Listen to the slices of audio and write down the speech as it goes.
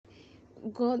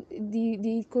God,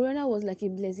 the corona was like a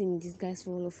blessing in disguise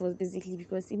for all of us, basically,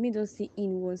 because it made us see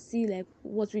inwards, see like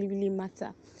what really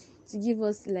matter, to give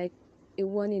us like a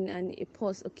warning and a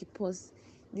pause. Okay, pause.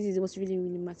 This is what really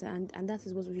matter, and that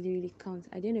is what really counts.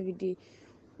 At the end of the day,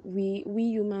 we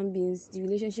human beings, the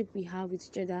relationship we have with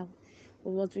each other,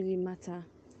 was what really matter.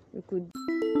 We could.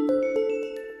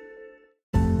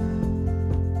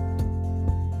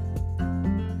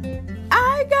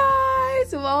 Hi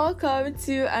guys, welcome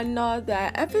to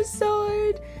another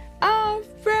episode of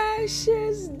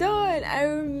Precious Dawn. I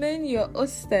remain your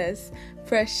hostess,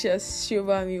 Precious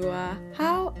Shubamiwa.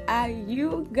 How are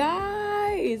you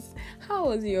guys? How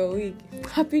was your week?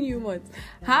 Happy New Month!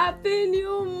 Happy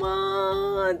New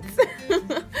Month!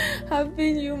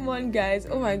 Happy New Month, guys!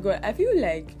 Oh my God, I feel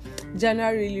like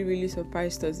January really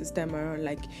surprised us this time around.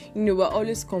 Like, we're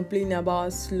always complaining about how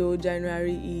slow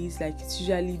January is. Like, it's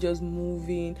usually just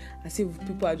moving as if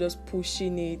people are just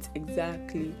pushing it.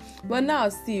 Exactly. But now,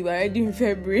 see, we're already in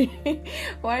February.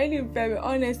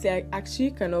 Honestly, I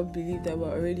actually cannot believe that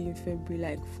we're already in February.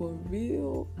 Like, for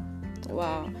real.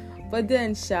 Wow. But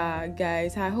then,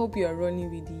 guys, I hope you're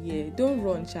running with the year. Don't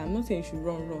run, I'm not saying you should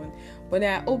run. But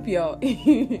I hope you're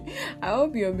I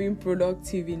hope you're being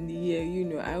productive in the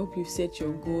year. I hope you set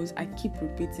your goals. I keep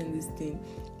repeating this thing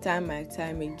time and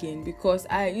time again, because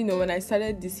when I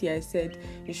started this year, I said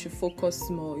you should focus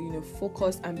more,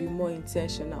 focus and be more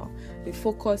intentional. The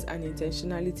focus and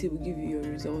intentionality will give you your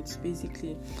results,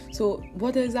 basically. So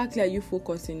what exactly are you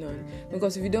focusing on?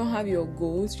 Because if you don't have your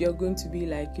goals, you're going to be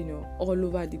like, all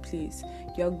over the place.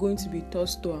 You're going to be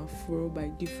tossed to and fro by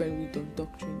different root of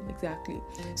doctrine. Exactly.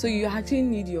 So you actually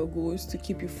need your goals to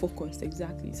keep you focused.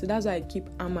 Exactly. So that's why I keep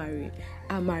hammering.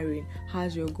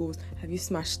 How's your goals? Have you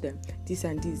smashed them? This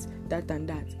and this, that and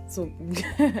that. So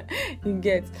you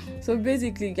get. So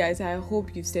basically, guys, I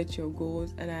hope you set your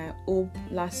goals, and I hope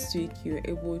last week you were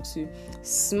able to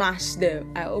smash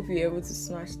them.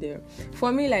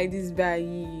 For me, like this, I've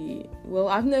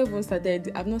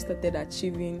not started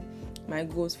achieving my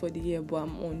goals for the year, but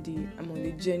I'm on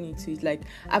the journey to it. Like,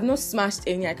 I've not smashed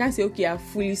any. I can't say okay, I've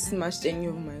fully smashed any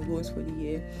of my goals for the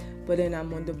year, but then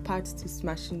I'm on the path to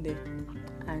smashing them.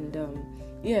 And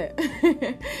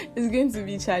it's going to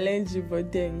be challenging,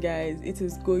 but then, guys, it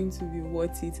is going to be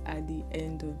worth it at the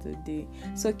end of the day.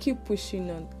 So keep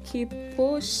pushing on, keep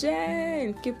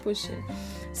pushing.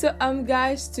 So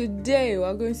guys, today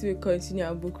we're going to be continuing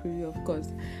our book review, of course,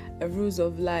 Rules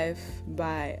of Life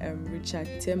by Richard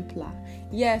Templar.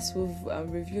 Yes, we've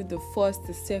reviewed the first,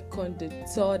 the second, the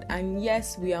third, and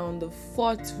yes, we are on the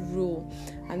fourth rule.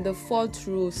 And the fourth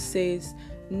rule says,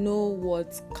 know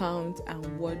what counts and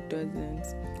what doesn't.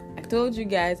 I told you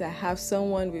guys I have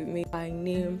someone with me by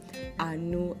name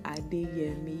Anu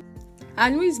Adeyemi.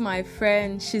 Anu is my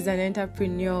friend. She's an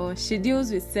entrepreneur. She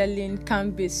deals with selling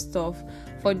camp-based stuff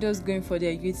for those going for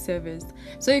their youth service.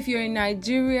 So if you're in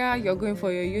Nigeria, you're going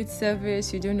for your youth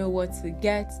service, you don't know what to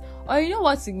get, or you know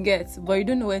what to get, but you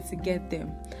don't know where to get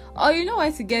them. Or you know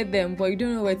where to get them, but you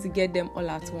don't know where to get them all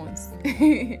at once.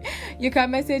 You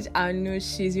can message Anu.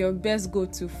 She's your best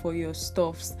go-to for your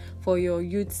stuffs, for your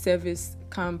youth service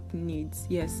camp needs.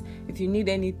 Yes, if you need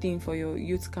anything for your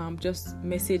youth camp, just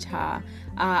message her.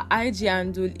 Our IG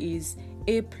handle is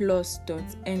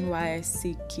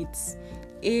a+.nysckits.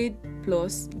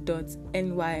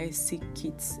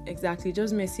 a+.nysckits. Exactly.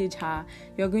 Just message her.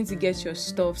 You're going to get your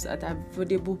stuffs at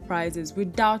affordable prices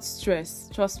without stress.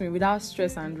 Trust me, without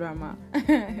stress and drama.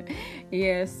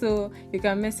 Yeah, so you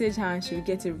can message her and she'll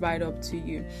get it right up to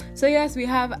you. So yes, we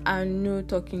have Anu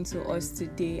talking to us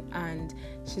today, and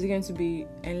she's going to be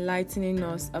enlightening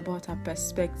us about her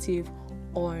perspective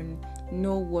on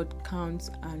know what counts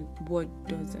and what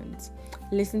doesn't.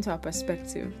 Listen to her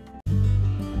perspective.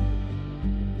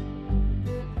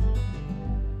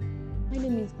 My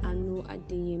name is Anu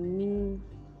Adeyemi.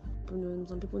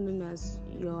 Some people know me as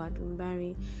Your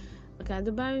Adunbari. Okay,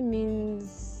 Adunbari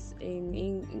means in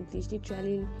English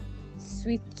literally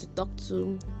sweet to talk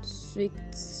to, sweet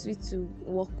to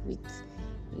work with.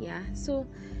 Yeah. So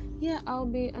I'll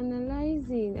be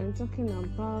analyzing and talking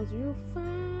about Rule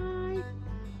 5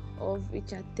 of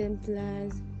Richard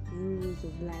Templar's Rules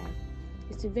of Life.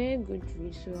 It's a very good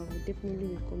read, so I would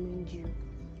definitely recommend you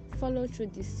follow through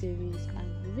this series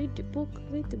and read the book.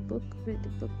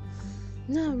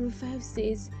 Now, Rule 5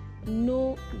 says,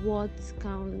 know what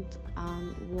counts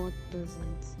and what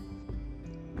doesn't.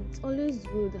 It's always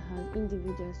good as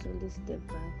individuals to always step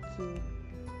back to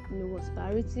know what's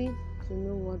priority, to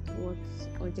know what's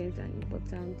urgent and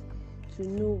important, to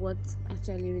know what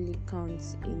actually really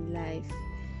counts in life.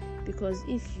 Because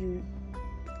if you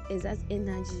exert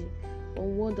energy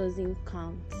on what doesn't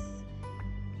count,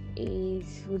 it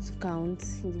would count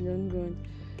in the long run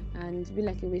and be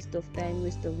like a waste of time,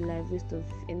 waste of life, waste of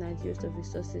energy, waste of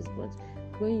resources. But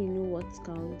when you know what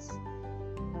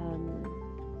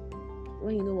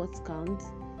counts,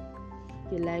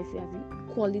 your life, you have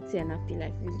a quality and happy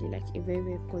life, really, like a very,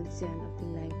 very quality and happy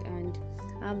life. And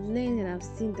I've learned and I've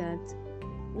seen that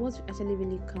what actually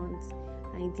really counts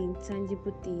are the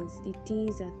intangible things, the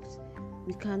things that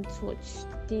we can't touch,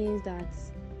 the things that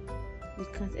we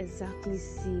can't exactly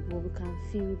see, but we can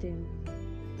feel them.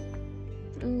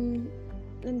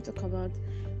 Let me talk about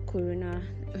Corona.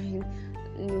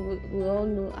 We all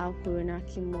know how Corona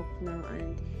came up now,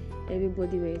 and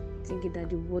everybody were thinking that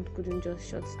the world couldn't just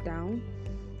shut down.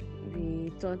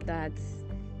 We thought that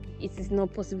it is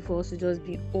not possible for us to just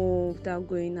be home without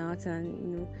going out,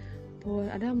 and but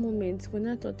at that moment,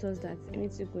 Corona taught us that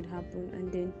anything could happen,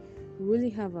 and then we really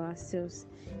have ourselves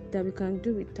that we can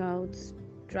do without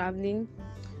traveling.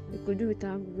 We could do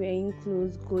without wearing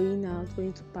clothes, going out,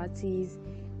 going to parties,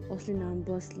 hustling and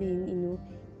bustling.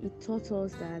 It taught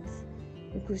us that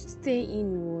we could stay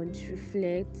inward,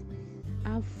 reflect,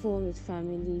 have fun with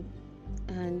family,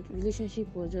 and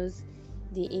relationship was just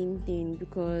the in thing,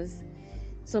 because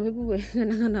some people were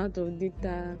running out of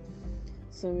data.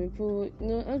 Some people,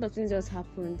 all the things just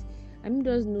happened. I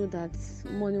just know that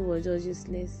money was just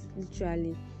useless,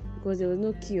 literally, because there was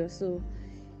no cure. So,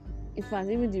 in fact,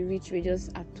 even the rich were just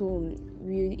at home.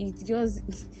 It just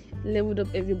leveled up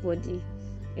everybody,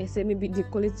 except maybe the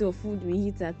quality of food we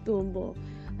eat at home. But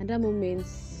at that moment,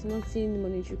 nothing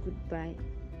monetary could buy.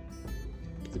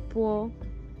 The poor,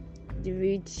 the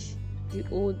rich, the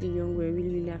old, the young were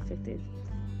really, really affected.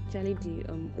 Actually, the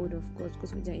old, of course,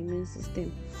 because of their immune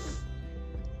system.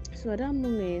 So at that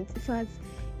moment, in fact,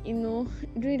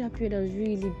 during that period, I was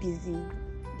really busy.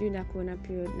 During that Corona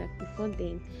period, like before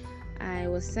then, I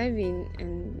was serving,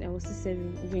 and I was still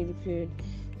serving during the period.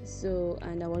 So,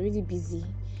 and I was really busy.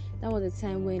 That was the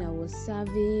time when I was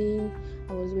serving.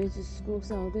 I was going to school,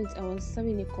 so I was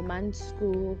serving in a command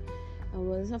school. I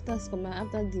was after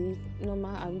the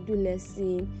normal, I would do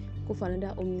lesson, go for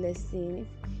another home lesson.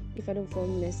 If I don't go for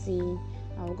home lesson,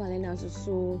 I would go and learn how to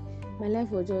sew. My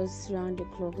life was just round the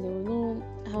clock.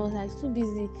 I was like so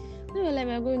busy. No, like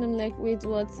I'm going, I'm like, wait,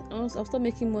 what? I'll stop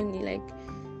making money. Like,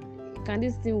 can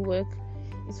this thing work?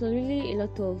 It was really a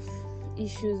lot of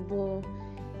issues, but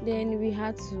then we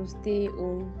had to stay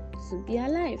home to be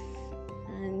alive,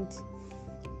 and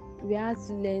we had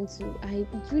to learn to.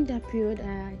 During that period,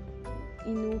 I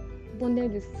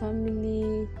bonded with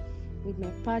family, with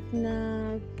my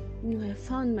partner. I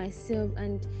found myself,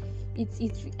 and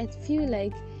I feel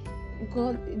like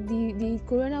God, the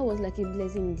Corona was like a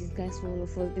blessing in disguise for all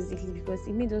of us, basically, because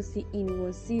it made us see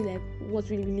inward, see like what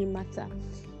really matter,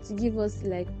 to give us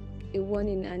like a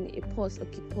warning and a pause.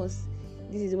 Okay, pause.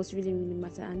 This is what really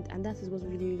matter, and that is what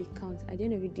really counts. At the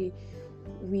end of the day,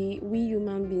 we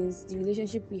human beings, the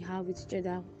relationship we have with each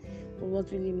other, was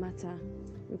what really matter.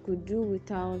 We could do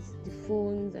without the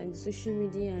phones and the social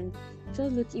media, and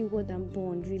just look inward and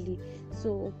bond, really.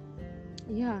 So,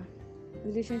 yeah.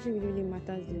 Relationship really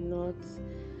matters a lot.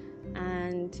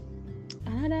 And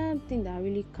another thing that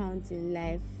really counts in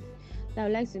life that I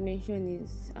would like to mention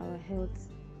is our health.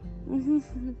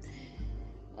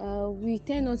 We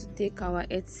tend not to take our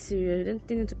health serious. We don't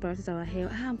tend to prioritize our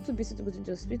health. I'm too busy to go to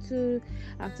the hospital.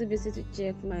 I'm too busy to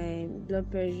check my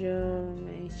blood pressure,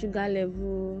 my sugar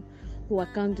level. I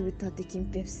can't do without taking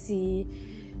Pepsi.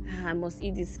 I must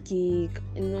eat this cake.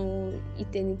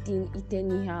 Eat anything, eat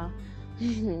anyhow.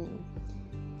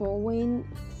 But when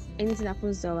anything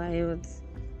happens to our health,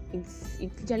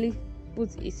 it literally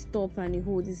puts a stop and a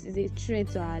hold. This is a threat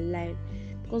to our life,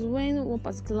 because when one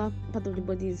particular part of the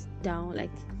body is down,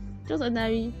 like just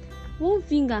ordinary one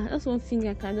finger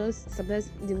can just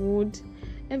suppress the mood,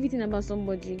 everything about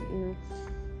somebody,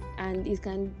 and it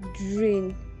can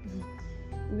drain.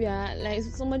 We are like,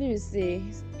 somebody will say,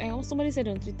 somebody said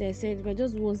on Twitter, said we're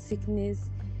just one sickness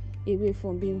away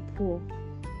from being poor.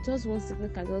 Just one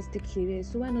sickness can just take you away.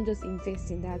 So why not just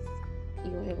invest in that,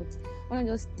 your health? Why not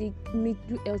just do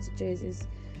healthy choices?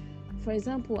 For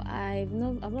example, I've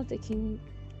not taken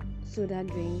soda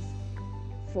drinks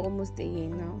for almost a year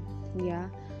now. Yeah,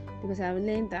 because I've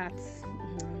learned that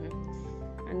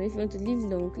and if you want to live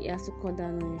long, you have to cut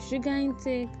down on your sugar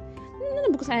intake.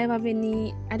 Not because I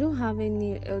don't have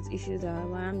any health issues that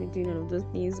why I'm doing all of those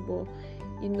things, but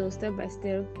step by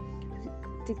step,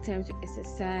 take time to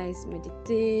exercise,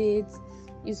 meditate,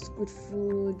 use good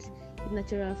food, eat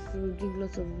natural food, drink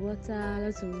lots of water.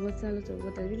 It's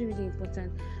really, really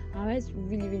important. Our health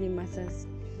really matters.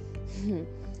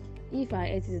 If our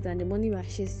health is down, the money we are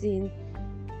chasing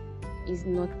is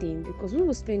nothing, because we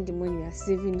will spend the money we are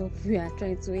saving up, we are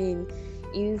trying to earn.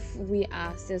 If we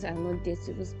ourselves are not there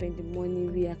to even spend the money,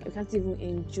 we can't even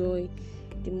enjoy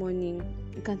the money,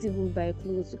 we can't even buy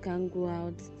clothes, we can't go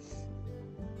out.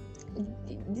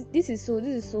 This is so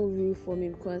real for me,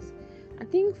 because I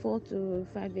think 4 to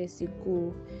 5 years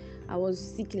ago I was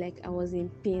sick, like I was in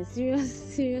pain,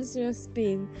 serious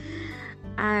pain,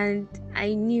 and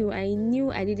I knew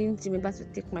I didn't remember to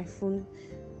take my phone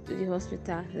to the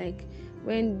hospital. Like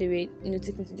when they were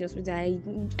taking me to the hospital,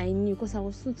 I knew, because I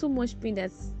was so much pain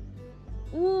that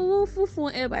full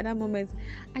phone help at that moment.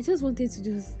 I just wanted to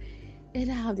just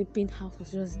either have the pain house or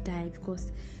just die,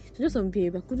 because it was just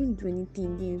unbearable. I couldn't do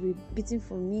anything. They were beating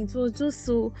for me. It was just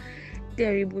so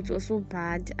terrible. It was so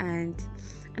bad. And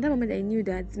at that moment I knew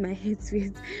that my health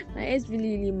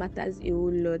really matters a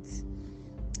whole lot.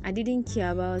 I didn't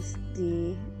care about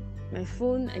my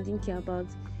phone. I didn't care about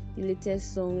the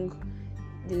latest song,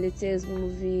 the latest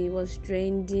movie was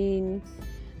trending.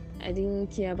 I didn't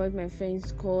care about my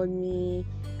friends called me.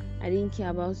 I didn't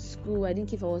care about school. I didn't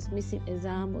care if I was missing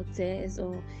exam or test,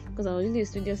 or because I was really a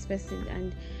studious person,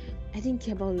 and I didn't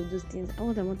care about all of those things.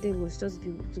 All I wanted was just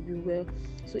to be well.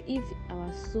 So if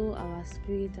our soul, our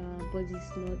spirit, our body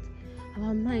is not,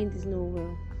 our mind is not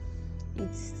well,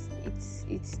 it's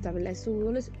stabilized. So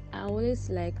I always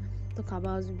like talk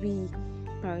about we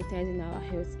prioritizing our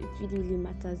health. It really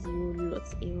matters a whole lot.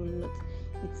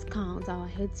 It counts. Our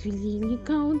health really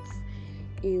counts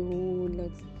a whole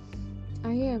lot.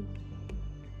 And yeah,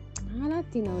 another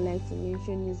thing I would like to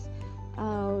mention is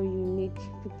how you make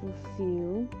people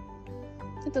feel.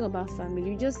 Don't talk about family.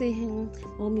 You just say, hey,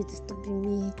 mom is disturbing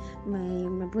me.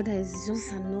 My brother is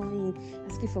just annoying,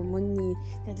 asking for money.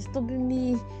 They're disturbing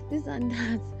me. This and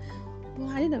that. But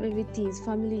at the end of everything, it's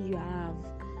family you have.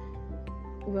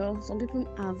 Well, some people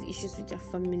have issues with their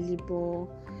family, but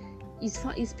it's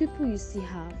people you still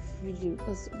have, really.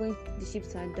 Because when the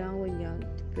ships are down, when you're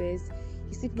depressed,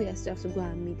 you see people that still have to go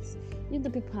and meet. Even though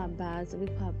people are bad, some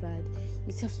people are bad,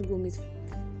 you still have to go meet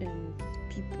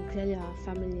people, clearly our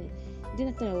family. Then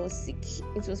after I was sick,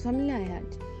 it was family I had.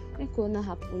 When Corona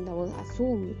happened, I was at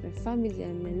home with my family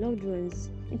and my loved ones,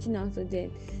 reaching out to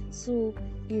them. So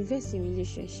invest in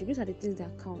relationships. These are the things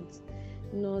that count,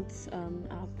 not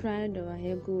our pride or our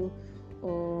ego,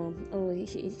 or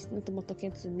he's not about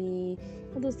talking to me.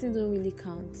 All those things don't really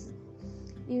count.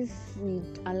 If we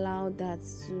allow that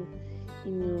to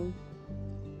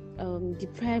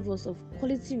deprive us of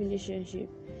quality relationship,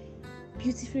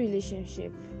 beautiful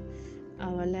relationship,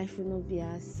 our life will not be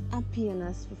as happy and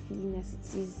as fulfilling as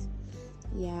it is.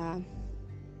 Yeah.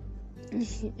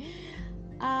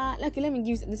 Okay, let me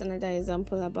give this another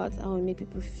example about how we make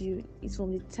people feel. It's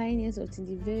from the tiniest of things,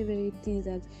 the very, very things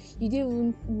that you don't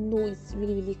even know it's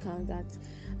really counts, that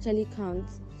actually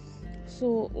counts.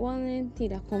 So one thing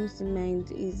that comes to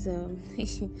mind is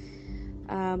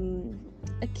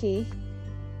okay,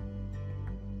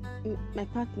 my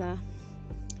partner,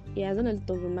 he has done a lot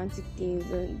of romantic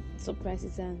things and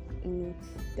surprises, and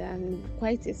they are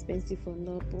quite expensive for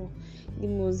now, but the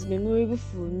most memorable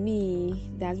for me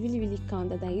that really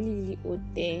counted, that I really owed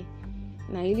there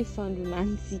and I really found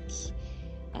romantic,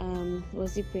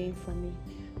 was he praying for me.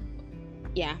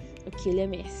 Yeah, okay, let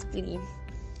me explain.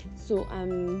 So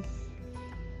I'm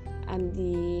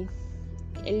the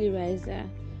early riser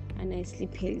and I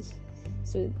sleep early,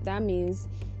 so that means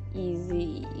he's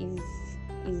late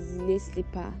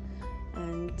sleeper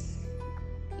and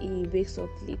he wakes up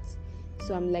late.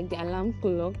 So I'm like the alarm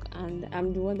clock, and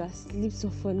I'm the one that sleeps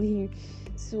off on him.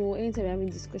 So anytime we're having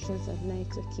discussions at night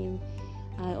talking,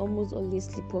 I almost always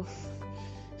sleep off.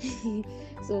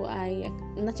 So I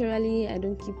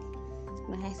don't keep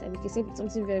my eyes up, because it's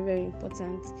something very, very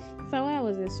important. While I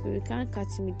was in school, you can't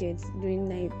catch me dead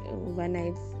doing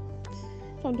overnight.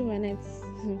 If I'm doing overnights,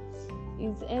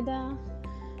 it's either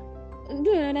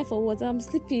doing overnight for what? I'm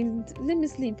sleeping. Let me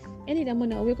sleep. Any that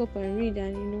morning I'll wake up and read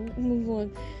and move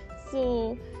on.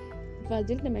 So, but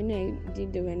the time I know I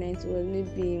did the overnight was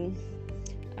maybe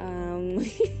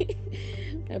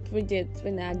a project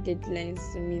when I had deadlines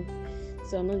to meet.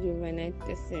 So I'm not the overnight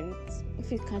person.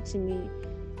 If it's catching me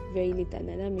very late at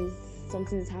night, that means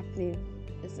something's happening.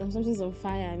 Something's on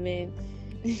fire, man.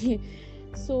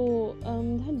 So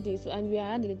that day, and we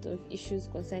had a lot of issues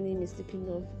concerning me sleeping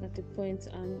off at the point,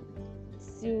 and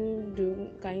still do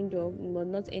kind of, but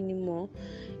not anymore.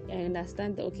 I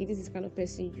understand that okay, this is the kind of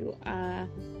person you are.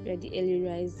 You're the early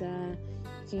riser.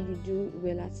 okay, you do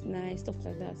well at night, stuff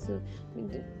like that. So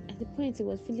at the point, it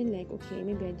was feeling like, okay,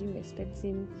 maybe I didn't respect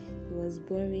him. It was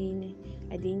boring.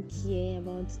 I didn't care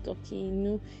about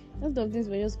talking. Lots of things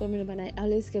were just coming up, and I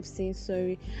always kept saying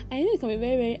sorry. I know it can be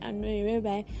very, very annoying,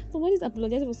 whereby somebody's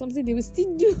apologizing for something they will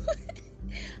still do.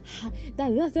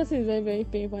 that's just very, very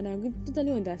painful, and I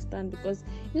totally understand, because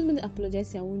you just want to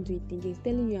apologize, I won't do it again. It's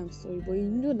telling you I'm sorry, but you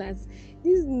know that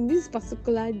this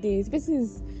particular day, this person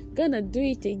is gonna do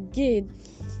it again.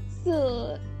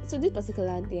 So this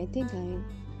particular day, I think I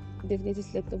definitely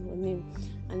slept off on him,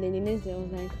 and then the next day I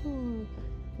was like, oh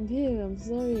babe, I'm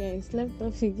sorry, I slept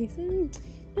off again.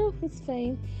 No, it's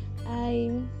fine.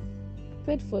 I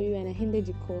prayed for you and I ended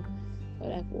the call. I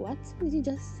was like, what did you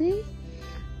just say?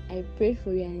 I prayed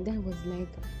for you, and that was like,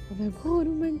 oh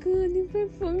my god, you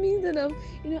prayed for me instead of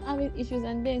having issues.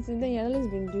 And then since then, you've always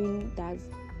been doing that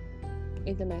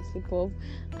anytime I sleep off,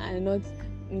 and not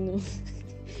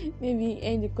maybe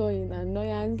end the call in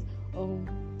annoyance or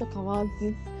talk about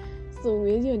it. So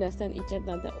we really understand each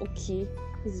other that, okay,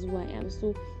 this is who I am.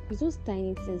 So it's those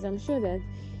tiny things. I'm sure that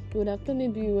you would have thought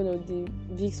maybe one of the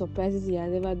big surprises he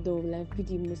has ever done, like be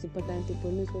the most important thing,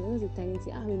 but no, it was a tiny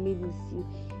thing. How it made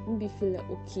me feel like,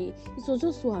 okay, it was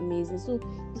just so amazing. So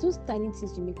it's those tiny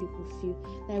things to make people feel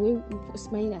like, when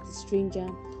smiling at a stranger,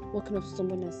 walking up to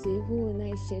someone and say, oh,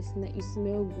 nice chest, you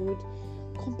smell good,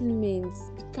 compliments,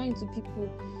 be kind to people,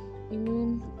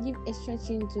 give extra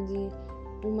change to the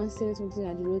woman selling something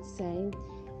at the roadside,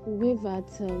 wave at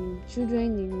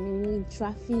children in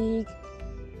traffic.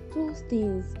 Those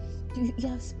things, you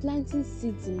are planting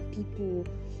seeds in people,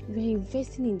 you are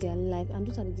investing in their life, and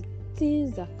those are the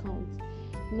things that count.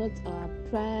 Not our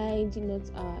pride, not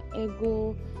our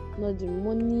ego, not the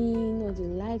money, not the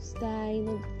lifestyle,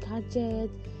 not the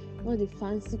gadget, not the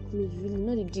fancy clothes, really,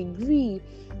 not the degree.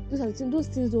 Those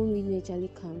things don't really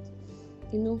actually count.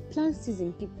 Plant seeds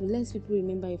in people. Let people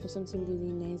remember you for something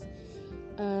really nice.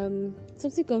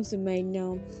 Something comes to mind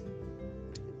now.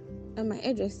 My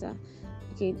hairdresser,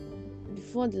 okay,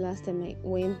 before the last time I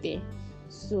went there,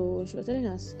 so she was telling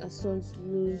her son to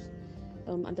lose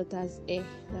her daughter's hair,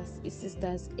 that's his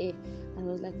sister's hair, and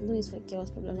I was like, no, it's for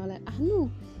girls problem. I was like,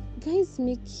 no, guys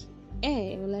make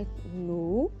hair. I was like,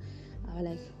 no. I was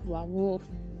like, wow,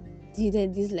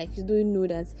 this, like, you don't know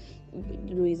that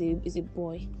is a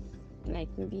boy, like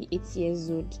maybe 8 years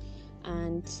old.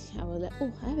 And I was like,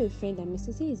 oh, I have a friend that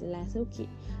Mr. C is a lie. I said, okay.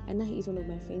 And now he's one of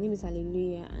my friends. His name is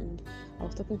Hallelujah. And I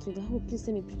was talking to him, oh, please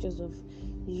send me pictures of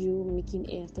you making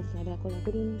hair and stuff like that, because I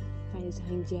couldn't find his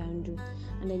handle.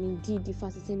 And then indeed, the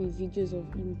first he sent me videos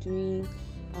of him doing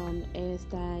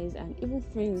hairstyles, and even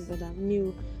friends that are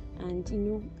new.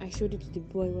 And I showed it to the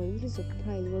boy. We were really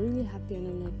surprised. We were really happy. And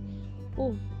I'm like,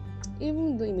 oh,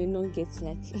 even though he may not get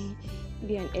like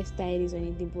be an hairstylist or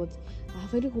anything, but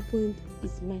I've already opened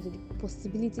his mind to the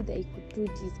possibility that he could do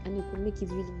this, and he could make it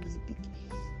really, really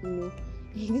big.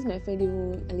 This my friend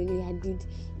even Hallelujah did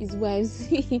his wife's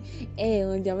hair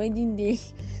on their wedding day.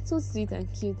 So sweet and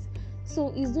cute.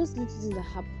 So it's those little things that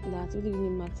happen that really, really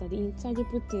matter. The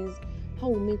intangible things, how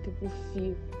we make people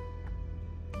feel.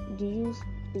 Do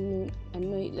you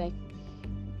annoy, like,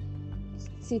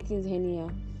 say things anyhow?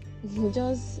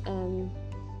 Just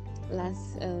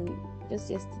just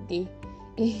yesterday,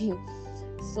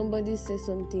 somebody said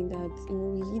something that he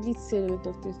really said a lot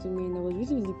of things to me, and I was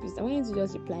really, really pissed. I wanted to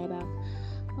just reply back.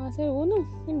 I said, oh no,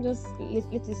 let me just let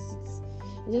it sit.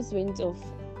 I just went off.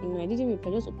 I didn't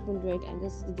reply. I just opened right and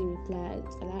just didn't reply.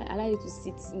 I allowed it to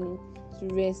sit, to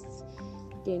rest.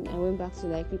 Then I went back to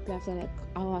reply after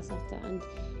hours after, and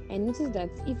I noticed that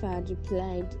if I had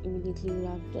replied immediately, it would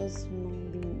have just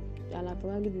I'll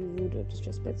probably be rude or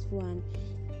disrespectful and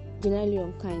generally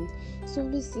unkind. So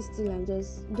always sit still and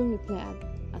just don't reply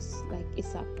as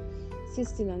ASAP. Sit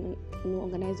still and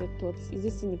organize your thoughts. Is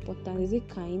this thing important? Is it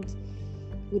kind?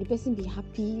 Will the person be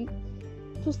happy?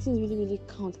 Those things really, really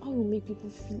count. How will make people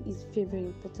feel is very, very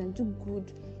important. Do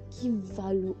good, give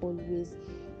value always.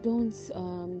 Don't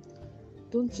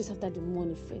chase after the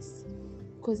money first.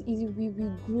 Because we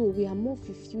grow, we are more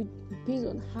fulfilled based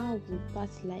on how we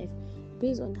pass life,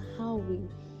 based on how we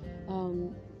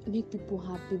make people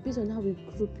happy, based on how we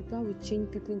grow people, how we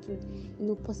change people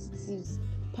into positives.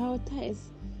 Prioritize.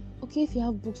 Okay, if you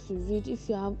have books to read, if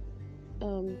you have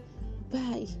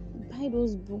buy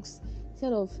those books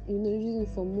instead of using it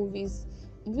for movies.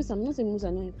 I'm not saying movies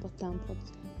are not important, but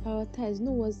prioritize.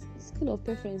 Know what's skill of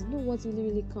preference. Know what really,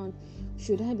 really counts.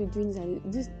 Should I be doing this?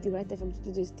 Is this the right time for me to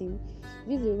do this thing?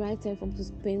 Is this the right time for me to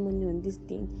spend money on this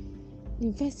thing?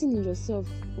 Investing in yourself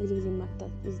really, really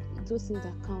matters. It's those things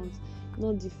that count,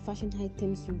 not the fashion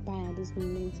items you buy at this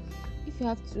moment. If you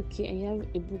have 2K and you have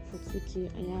a book for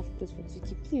 2K and you have clothes for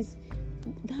 2K, please,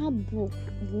 that book,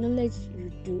 the knowledge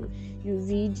you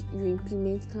read, you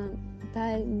implement, can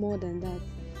buy more than that.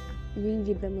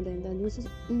 Really buy more than that.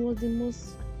 The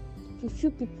most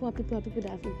fulfilled people are people that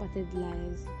have impacted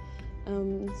lives.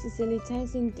 Cicely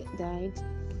Tyson died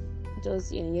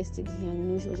just yesterday,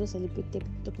 and she was just celebrated,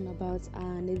 talking about her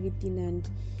and everything, and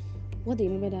what they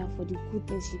remembered her for the good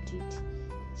things she did.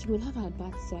 She would have her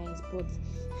bad sides, but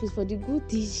she's for the good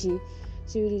things she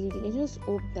really did. I just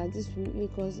hope that this will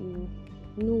make us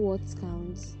know what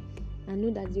counts, and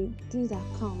know that the things that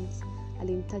count are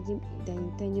the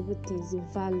intangible things, the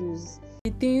values. The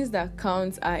things that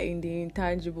count are in the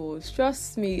intangibles.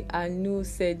 Trust me, Anu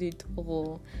said it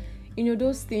all.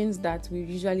 Those things that we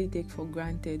usually take for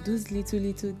granted, those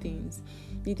little things,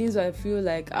 the things where I feel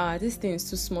like, this thing is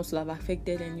too small to have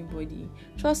affected anybody.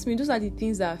 Trust me, those are the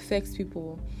things that affect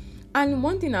people. And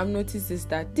one thing I've noticed is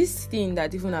that this thing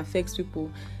that even affects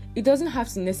people, it doesn't have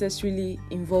to necessarily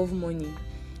involve money.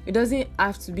 It doesn't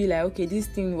have to be like, okay, this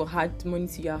thing will add money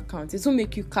to your account. It will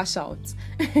make you cash out.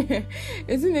 It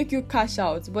will make you cash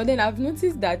out. But then I've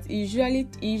noticed that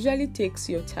it usually takes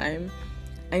your time,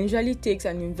 and usually takes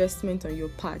an investment on your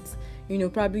part.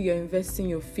 Probably you're investing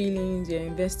your feelings, you're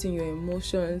investing your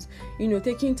emotions,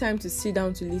 taking time to sit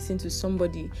down to listen to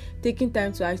somebody, taking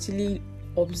time to actually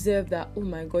observe that, oh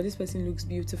my God, this person looks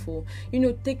beautiful.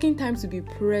 Taking time to be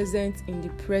present in the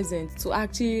present, to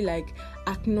actually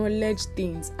acknowledge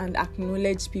things and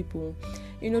acknowledge people.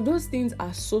 Those things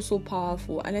are so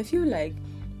powerful, and I feel like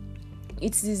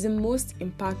it is the most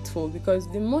impactful,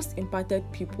 because the most impacted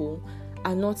people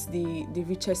are not the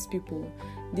richest people.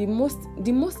 The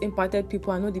most impacted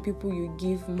people are not the people you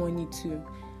give money to.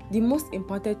 The most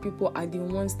impacted people are the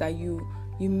ones that you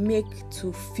make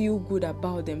to feel good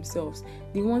about themselves.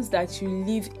 The ones that you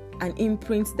leave an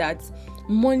imprint that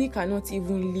money cannot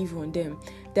even leave on them.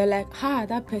 They're like,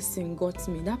 that person got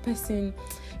me. That person,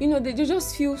 they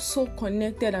just feel so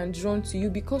connected and drawn to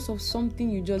you because of something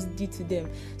you just did to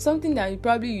them. Something that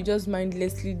you just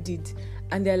mindlessly did.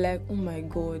 And they're like, oh my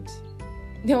God.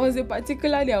 There was a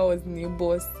particular day I was in a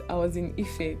bus. I was in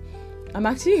Ife. I'm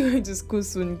actually going to school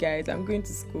soon, guys. I'm going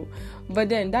to school. But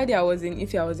then that day I was in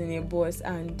Ife. I was in a bus,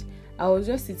 and I was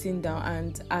just sitting down,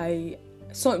 and I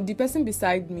saw the person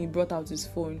beside me brought out his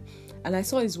phone, and I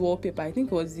saw his wallpaper. I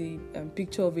think it was the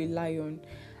picture of a lion.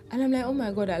 And I'm like, oh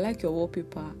my God, I like your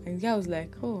wallpaper. And the guy was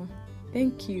like, oh,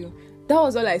 thank you. That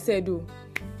was all I said, though.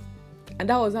 And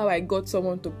that was how I got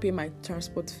someone to pay my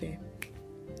transport fare.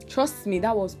 Trust me,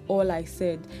 that was all I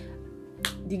said.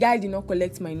 The guy did not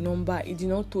collect my number. He did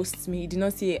not toast me. He did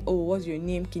not say, oh, what's your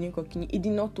name? Kini. He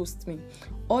did not toast me.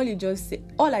 All I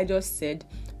just said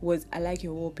was, I like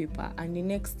your wallpaper. And the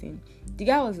next thing, the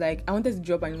guy was like, I wanted to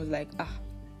drop, and he was like,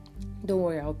 don't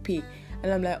worry, I'll pay.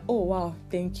 And I'm like, oh wow,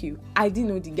 thank you. I didn't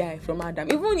know the guy from Adam.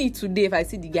 Even today, if I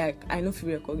see the guy, I know if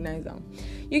you recognize him.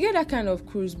 You get that kind of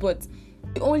cruise, but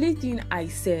the only thing I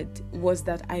said was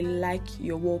that I like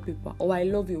your wallpaper, or I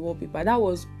love your wallpaper. That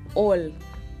was all.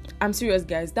 I'm serious,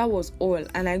 guys. That was all.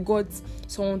 And I got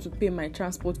someone to pay my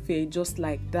transport fare just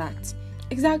like that.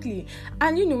 Exactly.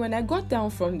 And when I got down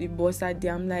from the bus that day,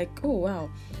 I'm like, oh wow,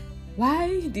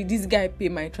 why did this guy pay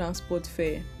my transport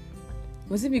fare?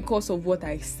 Was it because of what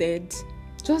I said?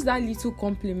 Just that little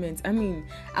compliment. I mean,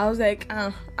 I was like,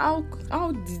 how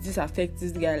did this affect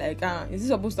this guy? Is this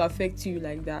supposed to affect you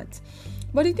like that?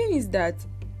 But the thing is that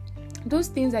those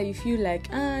things that you feel like,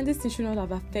 this thing should not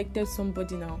have affected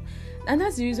somebody now. And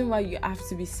that's the reason why you have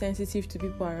to be sensitive to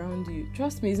people around you.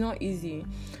 Trust me, it's not easy.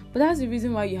 But that's the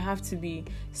reason why you have to be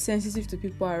sensitive to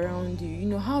people around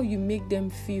you. How you make them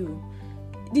feel.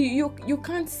 You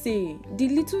can't say the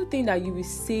little thing that you will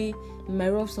say might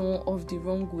rub someone off the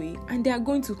wrong way, and they are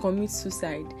going to commit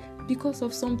suicide because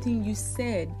of something you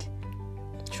said.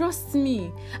 Trust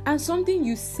me. And something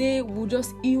you say will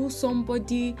just heal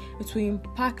somebody. It will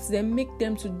impact them, make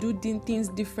them to do things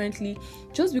differently.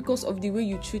 Just because of the way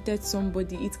you treated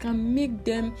somebody, it can make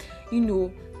them,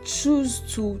 choose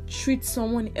to treat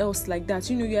someone else like that.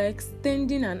 You're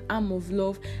extending an arm of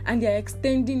love, and they're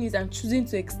extending it and choosing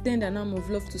to extend an arm of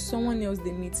love to someone else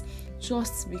they meet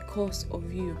just because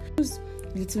of you. Those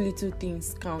little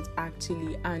things count,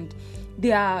 actually, and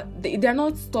they're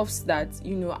not stuffs that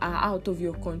are out of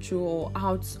your control or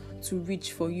out to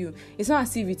reach for you. It's not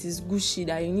as if it is Gucci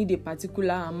that you need a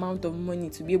particular amount of money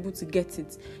to be able to get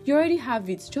it. You already have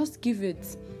it. Just give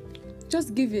it.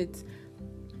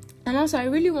 And also, I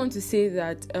really want to say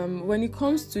that when it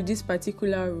comes to this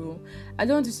particular rule, I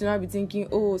don't want you to now be thinking,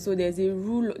 oh, so there's a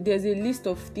rule, there's a list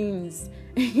of things,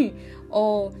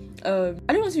 or I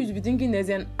don't want you to be thinking there's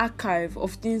an archive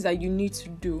of things that you need to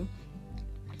do.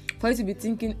 For you to be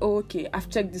thinking, oh, okay, I've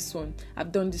checked this one,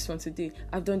 I've done this one today,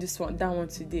 I've done this one, that one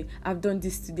today, I've done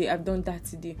this today, I've done that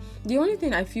today. The only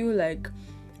thing I feel like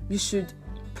you should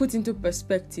put into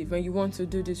perspective when you want to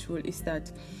do this rule is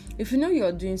that if you know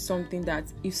you're doing something that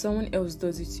if someone else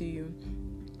does it to you,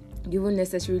 you won't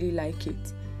necessarily like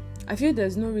it. I feel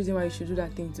there's no reason why you should do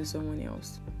that thing to someone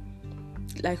else.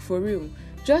 Like, for real.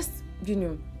 Just,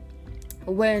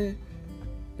 when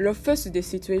you're faced with the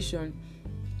situation,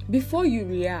 before you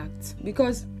react,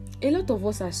 because a lot of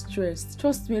us are stressed.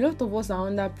 Trust me, a lot of us are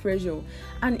under pressure,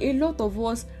 and a lot of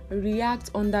us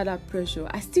react under that pressure.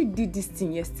 I still did this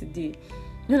thing yesterday.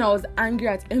 I was angry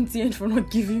at MTN for not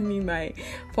giving me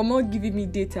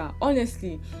data,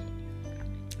 honestly.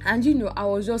 And I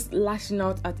was just lashing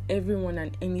out at everyone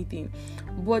and anything.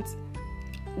 But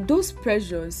those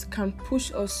pressures can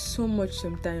push us so much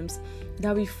sometimes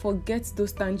that we forget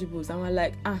those tangibles, and we're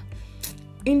like,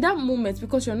 in that moment,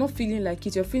 because you're not feeling like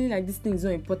it, you're feeling like this thing is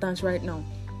not important right now.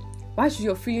 Why should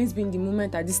your feelings be in the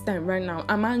moment at this time right now?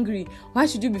 I'm angry. Why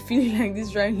should you be feeling like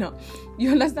this right now?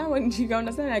 You understand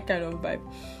that kind of vibe.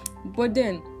 But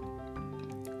then,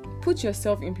 put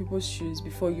yourself in people's shoes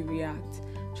before you react.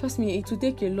 Trust me, it will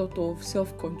take a lot of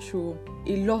self-control,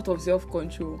 and a lot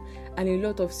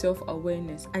of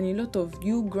self-awareness, and a lot of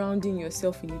you grounding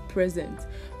yourself in the present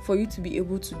for you to be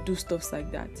able to do stuff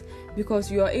like that.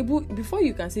 Because you are able, before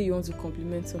you can say you want to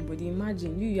compliment somebody,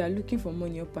 imagine you are looking for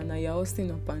money up and down, you're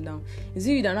hustling up and down. Is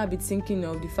it you that not be thinking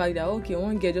of the fact that, okay,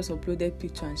 one girl just uploaded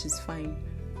picture and she's fine?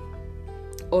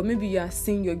 Or maybe you are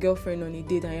seeing your girlfriend on a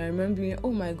date and you're remembering,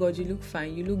 oh my God, you look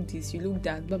fine, you look this, you look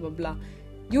that, blah, blah, blah.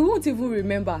 You won't even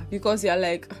remember because you're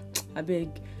like, I beg.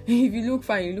 If you look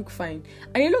fine, you look fine.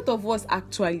 And a lot of us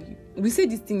actually, we say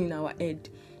this thing in our head.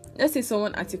 Let's say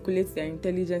someone articulates their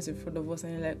intelligence in front of us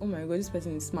and you're like, oh my God, this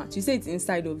person is smart. You say it's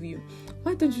inside of you.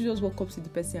 Why don't you just walk up to the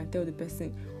person and tell the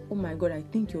person, oh my God, I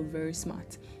think you're very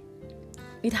smart?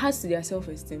 It adds to their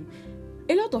self-esteem.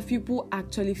 A lot of people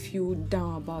actually feel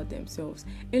down about themselves.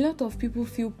 A lot of people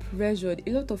feel pressured.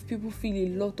 A lot of people feel a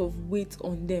lot of weight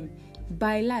on them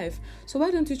by life. So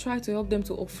why don't you try to help them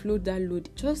to offload that load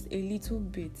just a little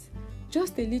bit?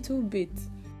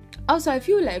 Also, I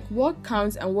feel like what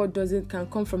counts and what doesn't can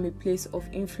come from a place of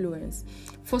influence.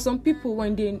 For some people,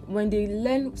 when they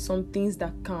learn some things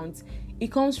that count,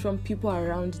 it comes from people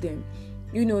around them.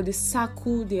 The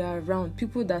circle they are around,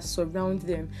 people that surround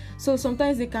them. So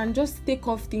sometimes they can just take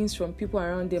off things from people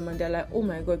around them and they're like, oh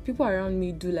my God, people around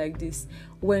me do like this.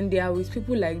 When they are with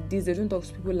people like this, they don't talk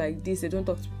to people like this, they don't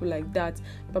talk to people like that,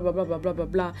 blah, blah, blah, blah, blah, blah,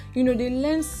 blah. They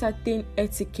learn certain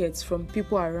etiquettes from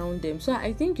people around them. So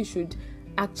I think you should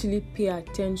actually pay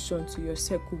attention to your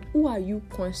circle. Who are you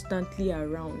constantly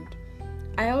around?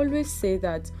 I always say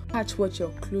that, catch what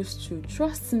you're close to.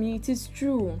 Trust me, it is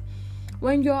true.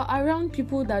 When you're around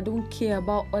people that don't care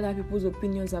about other people's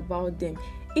opinions about them,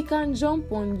 it can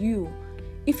jump on you.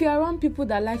 If you're around people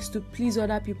that likes to please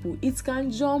other people, it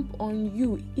can jump on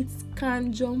you.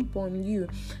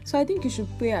 So I think you should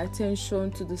pay attention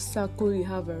to the circle you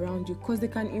have around you, because they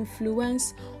can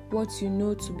influence what you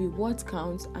know to be what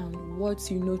counts and what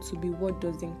you know to be what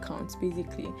doesn't count,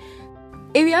 basically.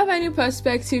 If you have any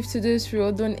perspective to this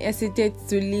rule, don't hesitate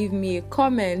to leave me a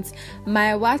comment.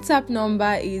 My WhatsApp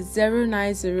number is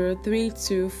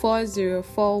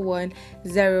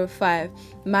 09032404105.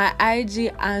 My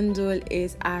IG handle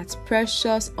is at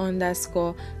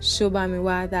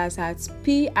precious_Shobamiwa. That's at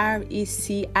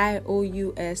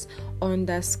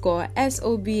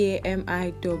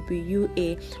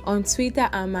PRECIOUS_SOBAMIWA. On Twitter,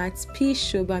 I'm at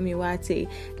PShobamiwate.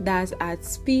 That's at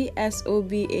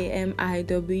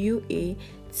PSOBAMIWA.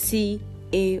 TAY.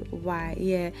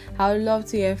 Yeah, I would love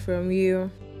to hear from you.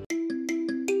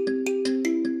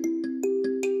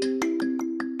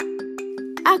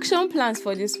 Action plans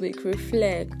for this week.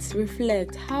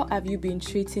 Reflect. How have you been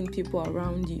treating people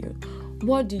around you?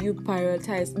 What do you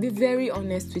prioritize? Be very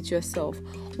honest with yourself.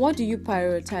 What do you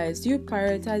prioritize? Do you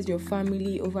prioritize your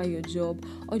family over your job,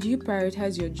 or do you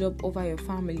prioritize your job over your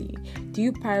family? Do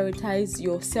you prioritize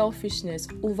your selfishness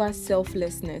over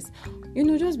selflessness?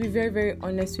 Just be very, very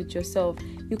honest with yourself.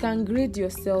 You can grade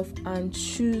yourself and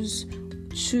choose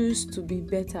to be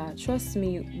better. Trust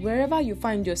me, wherever you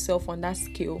find yourself on that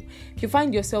scale, if you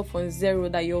find yourself on 0,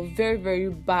 that you're very, very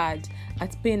bad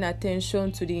at paying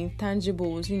attention to the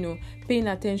intangibles, paying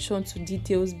attention to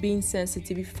details, being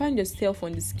sensitive. If you find yourself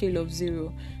on the scale of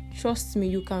 0, trust me,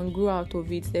 you can grow out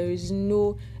of it. It's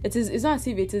not as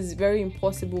if it is very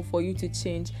impossible for you to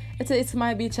change. It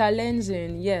might be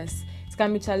challenging, yes. It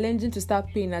can be challenging to start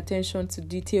paying attention to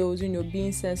details,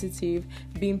 being sensitive,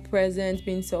 being present,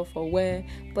 being self-aware.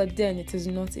 But then it is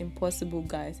not impossible,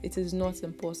 guys. It is not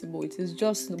impossible. It is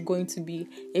just going to be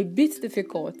a bit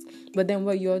difficult. But then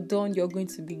when you're done, you're going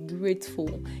to be grateful.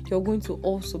 You're going to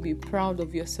also be proud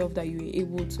of yourself that you were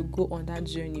able to go on that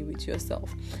journey with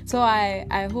yourself. So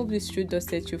I hope this truth does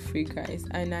set you free, guys.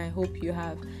 And I hope you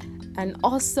have an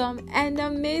awesome and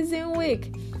amazing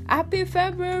week. Happy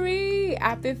February.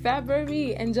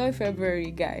 Enjoy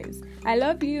February, guys. I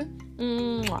love you.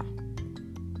 Mwah.